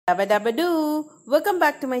Dabadabadu. Welcome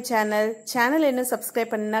back to my channel. Channel என்ன subscribe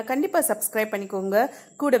பண்ணா கண்டிப்பா subscribe பண்ணிக்கோங்க.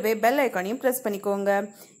 கூடவே bell icon-ஐயும் press பண்ணிக்கோங்க.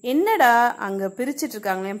 என்னடா அங்க பிரிச்சிட்டு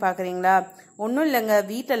இருக்காங்களே பாக்குறீங்களா? ஒண்ணும் இல்லங்க,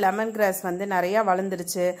 வீட்ல லெமன் கிராஸ் வந்து நிறைய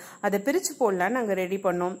வளர்ந்துருச்சு. அதை பிரிச்சு போடலாம் நாங்க ரெடி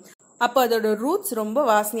பண்ணோம். அப்போ அதோட ரூட்ஸ் ரொம்ப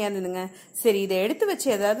வாசனையா இருந்ததுங்க. சரி, இதை எடுத்து வச்சு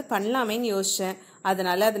ஏதாவது பண்ணலாமேன்னு யோசிச்சேன்.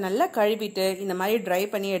 அதனால அது நல்லா கழுவிட்டு இந்த மாதிரி ட்ரை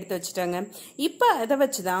பண்ணி எடுத்து வச்சுட்டாங்க. இப்போ அதை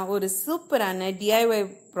வச்சுதான் ஒரு சூப்பரான DIY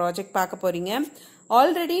ப்ராஜெக்ட் பார்க்க போறீங்க.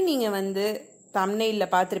 ஆல்ரெடி நீங்க வந்து தம்ப்நெயில்ல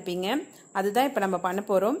பார்த்துருப்பீங்க. அதுதான் இப்போ நம்ம பண்ண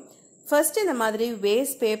போறோம். ஃபர்ஸ்ட் இந்த மாதிரி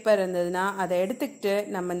வேஸ்ட் பேப்பர் இருந்ததுன்னா அதை எடுத்துக்கிட்டு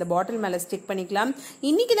நம்ம இந்த பாட்டில் மேலே ஸ்டிக் பண்ணிக்கலாம்.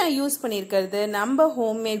 இன்னைக்கு நான் யூஸ் பண்ணியிருக்கிறது நம்ம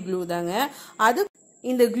ஹோம்மேட் க்ளூ தாங்க. அது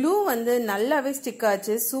இந்த க்ளூ வந்து நல்லாவே ஸ்டிக்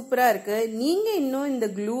ஆச்சு, சூப்பரா இருக்கு. நீங்க இன்னும் இந்த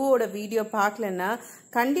க்ளூவோட வீடியோ பார்க்கலன்னா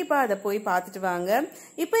கண்டிப்பா அதை போய் பார்த்துட்டு வாங்க.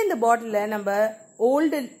 இப்போ இந்த பாட்டில நம்ம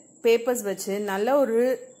ஓல்டு பேப்பர்ஸ் வச்சு நல்ல ஒரு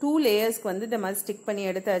 2 லேயர்ஸ்க்கு வந்து இந்த மாதிரி ஸ்டிக் பண்ணி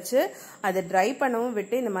எடுத்தாச்சு. அதை ட்ரை பண்ணவும்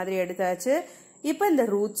விட்டு இந்த மாதிரி எடுத்தாச்சு. இப்போ இந்த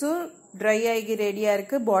ரூட்ஸும் ட்ரை ஆகி ரெடியா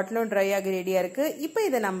இருக்கு, பாட்டிலும் ட்ரை ஆகி ரெடியா இருக்கு. இப்போ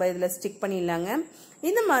இதை நம்ம இதுல ஸ்டிக் பண்ணிடலாங்க.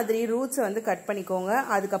 இந்த மாதிரி ரூட்ஸை வந்து கட் பண்ணிக்கோங்க.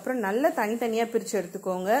 அதுக்கப்புறம் நல்லா தனித்தனியா பிரிச்சு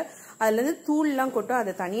எடுத்துக்கோங்க. அதுல இருந்து தூள்லாம் கொட்டும்,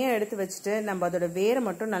 அதை தனியா எடுத்து வச்சுட்டு நம்ம அதோட வேரை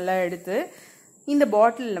மட்டும் நல்லா எடுத்து இந்த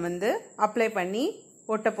பாட்டிலில் வந்து அப்ளை பண்ணி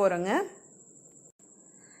ஒட்ட போறோங்க.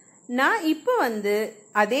 நான் இப்போ வந்து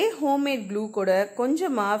அதே ஹோம்மேட் க்ளூ கூட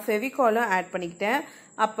கொஞ்சமா ஃபெவிகாலும் ஆட் பண்ணிக்கிட்டேன்.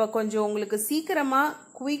 அப்போ கொஞ்சம் உங்களுக்கு சீக்கிரமா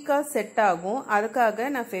குயிக்கா செட் ஆகும். அதுக்காக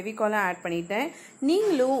நான் ஃபெவிகாலும் ஆட் பண்ணிட்டேன்.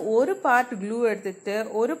 நீங்களும் ஒரு பார்ட் க்ளூ எடுத்துக்கிட்டு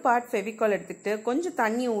ஒரு பார்ட் ஃபெவிகால் எடுத்துக்கிட்டு கொஞ்சம்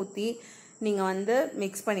தண்ணி ஊற்றி நீங்க வந்து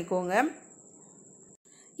மிக்ஸ் பண்ணிக்கோங்க.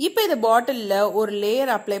 இப்போ இந்த பாட்டிலில் ஒரு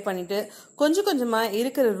லேயர் அப்ளை பண்ணிட்டு கொஞ்சம் கொஞ்சமா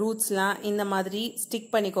இருக்கிற ரூட்ஸ்லாம் இந்த மாதிரி ஸ்டிக்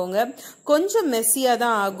பண்ணிக்கோங்க. கொஞ்சம் மெஸ்ஸியா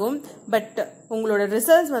தான் ஆகும், பட் உங்களோட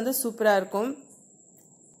ரிசல்ட்ஸ் வந்து சூப்பரா இருக்கும்.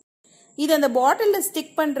 இது அந்த பாட்டிலில்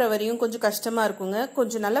ஸ்டிக் பண்ற வரையும் கொஞ்சம் கஷ்டமா இருக்குங்க.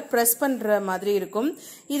 கொஞ்சம் நல்லா ப்ரெஸ் பண்ற மாதிரி இருக்கும்.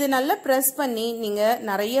 இது நல்லா ப்ரெஸ் பண்ணி நீங்க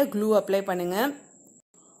நிறைய க்ளூ அப்ளை பண்ணுங்க.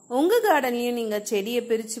 உங்க கார்டன்லயும் நீங்க செடியை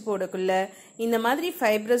பிரிச்சு போடக்குள்ள இந்த மாதிரி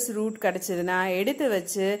ஃபைப்ரஸ் ரூட் கிடைச்சதுன்னா எடுத்து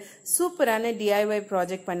வச்சு சூப்பரான DIY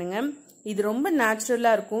ப்ராஜெக்ட் பண்ணுங்க. இது ரொம்ப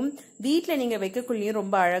நேச்சுரலா இருக்கும். வீட்டில் நீங்க வைக்கக்குள்ளேயும்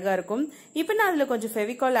ரொம்ப அழகா இருக்கும். இப்போ நான் அதுல கொஞ்சம்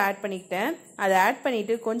ஃபெவிகால் ஆட் பண்ணிக்கிட்டேன். அதை ஆட்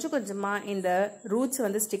பண்ணிட்டு கொஞ்சம் கொஞ்சமா இந்த ரூட்ஸ்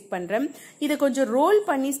வந்து ஸ்டிக் பண்றேன். இதை கொஞ்சம் ரோல்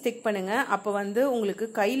பண்ணி ஸ்டிக் பண்ணுங்க. அப்போ வந்து உங்களுக்கு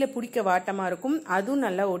கையில பிடிக்க வாட்டமா இருக்கும், அதுவும்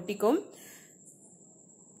நல்லா ஒட்டிக்கும்.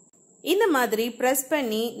 இந்த மாதிரி பிரஸ்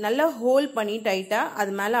பண்ணி நல்லா ஹோல் பண்ணி டைட்டா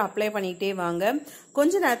அது மேல அப்ளை பண்ணிட்டே வாங்க.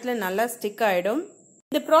 கொஞ்ச நேரத்துல நல்லா ஸ்டிக் ஆயிடும்.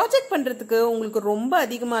 இந்த ப்ராஜெக்ட் பண்றதுக்கு உங்களுக்கு ரொம்ப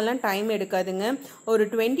அதிகமாலாம் டைம் எடுக்காதுங்க. ஒரு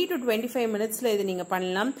 20 to 25 மினிட்ஸ்ல இது நீங்க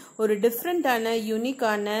பண்ணலாம். ஒரு டிஃப்ரெண்டான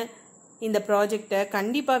யூனிக்கான இந்த ப்ராஜெக்டை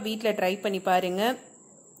கண்டிப்பா வீட்டில் ட்ரை பண்ணி பாருங்க.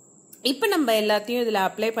 இப்போ நம்ம எல்லாத்தையும் இதுல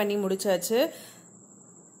அப்ளை பண்ணி முடிச்சாச்சு.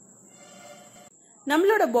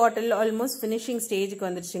 நம்மளோட பாட்டில் ஆல்மோஸ்ட் ஃபினிஷிங் ஸ்டேஜுக்கு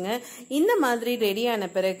வந்துருச்சுங்க. இந்த மாதிரி ரெடி ஆன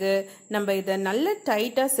பிறகு நம்ம இதை நல்ல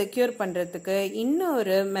டைட்டா செக்யூர் பண்றதுக்கு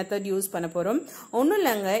இன்னொரு மெத்தட் யூஸ் பண்ண போறோம். ஒன்றும்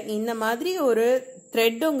இல்லைங்க, இந்த மாதிரி ஒரு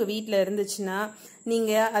த்ரெட் உங்க வீட்டில் இருந்துச்சுன்னா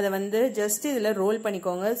நீங்க அதை வந்து ஜஸ்ட் இதுல ரோல்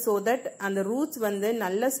பண்ணிக்கோங்க. ஸோ தட் அந்த ரூட்ஸ் வந்து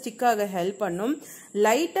நல்லா ஸ்டிக் ஆக ஹெல்ப் பண்ணும்.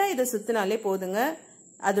 லைட்டா இதை சுத்தினாலே போதுங்க,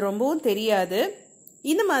 அது ரொம்பவும் தெரியாது.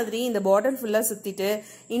 இந்த மாதிரி இந்த பாட்டில் ஃபுல்லா சுத்திட்டு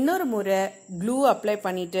இன்னொரு முறை க்ளூ அப்ளை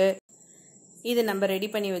பண்ணிட்டு இதை நம்ம ரெடி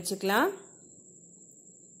பண்ணி வச்சுக்கலாம்.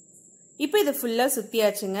 இப்போ இது ஃபுல்லா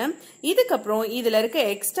சுத்தியாச்சுங்க. இதுக்கப்புறம் இதுல இருக்க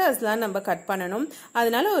எக்ஸ்ட்ராஸ்லாம் நம்ம கட் பண்ணணும்.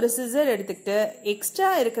 அதனால ஒரு சிசர் எடுத்துக்கிட்டு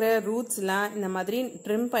எக்ஸ்ட்ரா இருக்கிற ரூட்ஸ்லாம் இந்த மாதிரி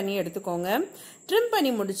ட்ரிம் பண்ணி எடுத்துக்கோங்க. ட்ரிம்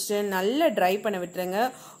பண்ணி முடிச்சுட்டு நல்லா ட்ரை பண்ண விட்டுருங்க.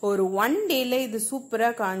 ஒரு 1 டேல இது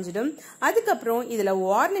சூப்பரா காஞ்சிடும். அதுக்கப்புறம் இதுல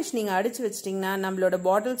வார்னிஷ் நீங்க அடிச்சு வச்சிட்டீங்கன்னா நம்மளோட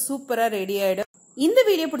பாட்டில் சூப்பரா ரெடி ஆயிடும். இந்த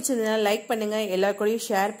வீடியோ பிடிச்சிருந்தா லைக் பண்ணுங்க, எல்லாருக்கூடயும்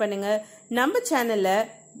ஷேர் பண்ணுங்க. நம்ம சேனல்ல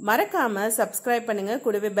மறக்காம சப்ஸ்கிரைப் பண்ணுங்க.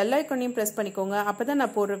 கூடவே பெல் ஐக்கானையும் பிரஸ் பண்ணிக்கோங்க. அப்பதான்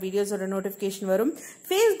நான் போடுற வீடியோஸோட நோட்டிபிகேஷன் வரும்.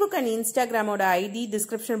 Facebook அண்ட் Instagramோட ID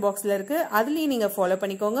டிஸ்கிரிப்ஷன் பாக்ஸ்ல இருக்கு, அதுலயும் நீங்க ஃபாலோ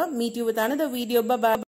பண்ணிக்கோங்க. Meet you with another video. Bye bye.